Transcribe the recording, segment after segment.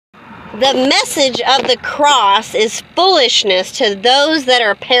The message of the cross is foolishness to those that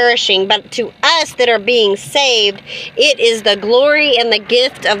are perishing, but to us that are being saved, it is the glory and the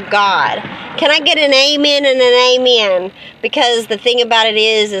gift of God. Can I get an amen and an amen? Because the thing about it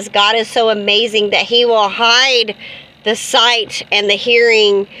is God is so amazing that He will hide the sight and the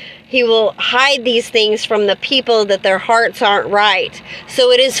hearing. He will hide these things from the people that their hearts aren't right.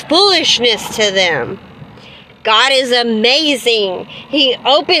 So it is foolishness to them. God is amazing. He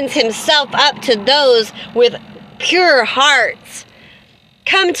opens Himself up to those with pure hearts.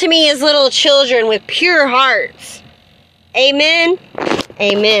 Come to me as little children with pure hearts. Amen.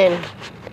 Amen.